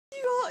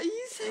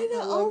say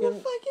that all the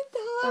fucking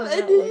time, I'm and not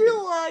then looking.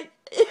 you're like,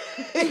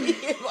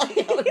 you're like,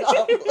 I'm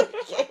not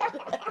looking.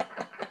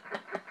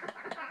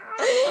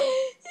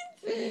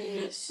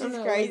 She's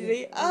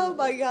crazy. Oh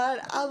my god,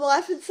 I'm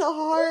laughing so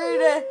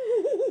hard.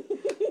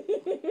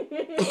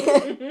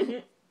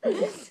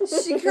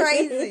 She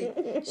crazy.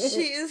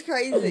 She is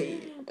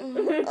crazy.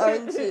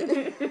 Aren't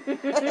you?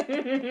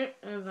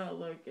 I'm not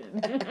looking.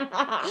 Look.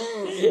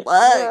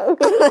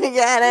 Look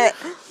at it.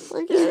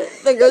 Look at it.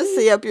 Then go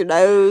see up your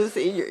nose,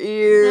 in your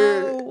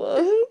ear.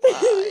 No.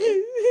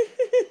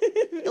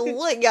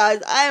 Look,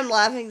 guys, I am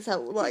laughing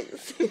so, like,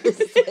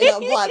 seriously,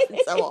 I'm laughing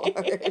so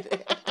hard.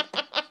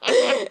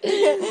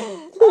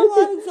 I'm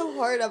laughing so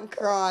hard, I'm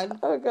crying.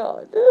 Oh,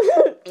 God.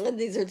 And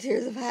these are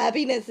tears of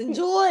happiness and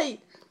joy.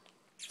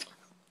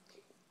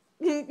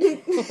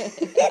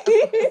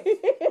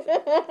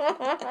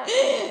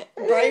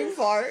 Brain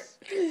fart.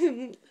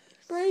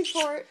 Brain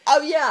fart.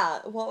 Oh, yeah.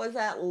 What was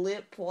that?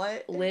 Lip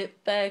what? Lip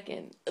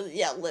fucking.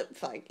 Yeah, lip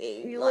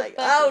fucking. You like, lip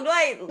fucking.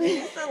 oh, wait.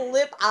 You said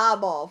lip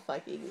eyeball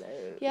fucking,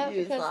 though. Yeah, You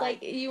was because,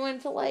 like, you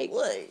went to, like...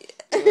 Look.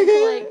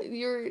 like,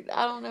 you're...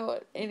 I don't know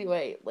what...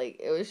 Anyway, like,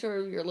 it was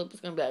sure your lip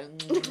was going to be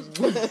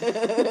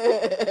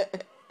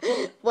like...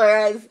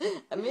 Whereas,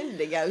 a minute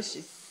ago,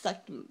 she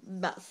sucked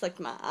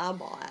my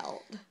eyeball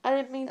out. I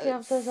didn't mean to.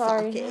 I'm so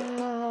sorry. Suck it.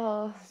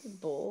 Oh,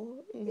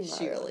 bull.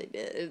 She really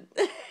did.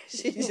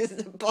 She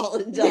just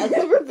apologized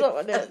for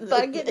someone else.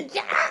 Fucking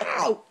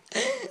no.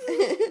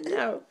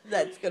 No.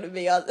 That's gonna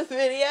be on the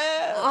video.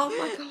 Oh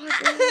my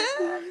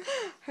god.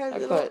 Her I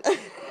little...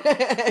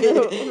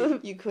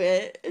 quit. You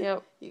quit?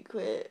 Yep. You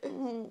quit?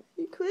 Mm-hmm.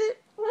 You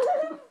quit?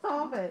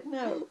 Stop it.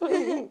 No.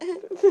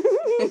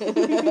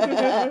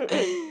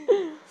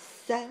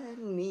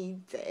 Sunny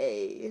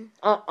day.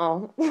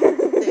 Uh-uh.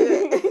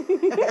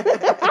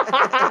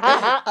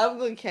 I'm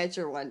gonna catch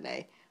her one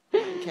day.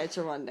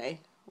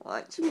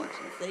 Watch and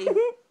see.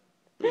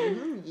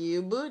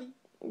 You buddy.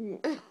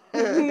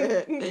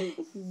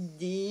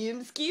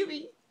 Damn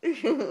scary.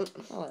 I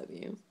love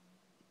you.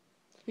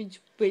 It's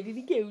ready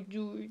to go,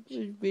 George.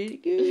 It's ready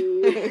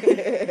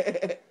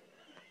to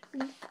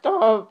go.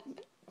 Stop.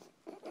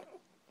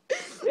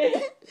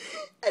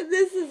 And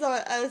this is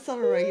on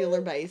a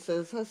regular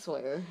basis, I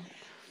swear.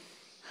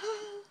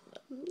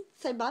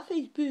 Say my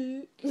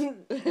Facebook.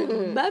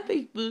 My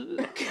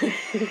Facebook.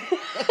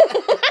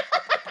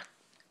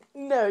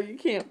 No, you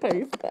can't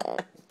post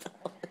that.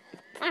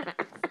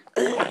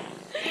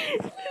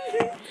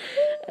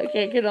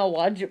 Okay, can I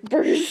watch it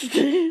first?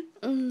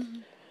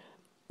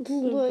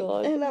 Look,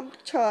 God. and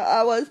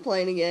I was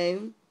playing a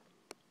game.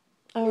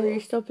 Oh, are you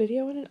still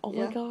videoing it? Oh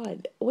Yeah. my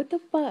god. What the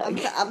fuck?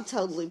 I'm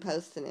totally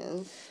posting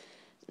it.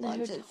 Watch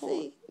No, it, don't.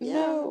 see? Yeah,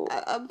 No.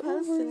 I'm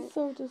posting We're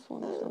so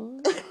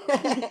dysfunctional.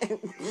 it.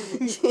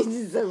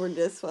 She's so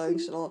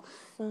dysfunctional.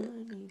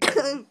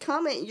 Funny.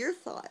 Comment your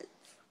thoughts.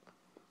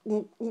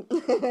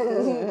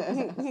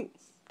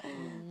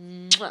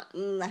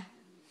 Mwah.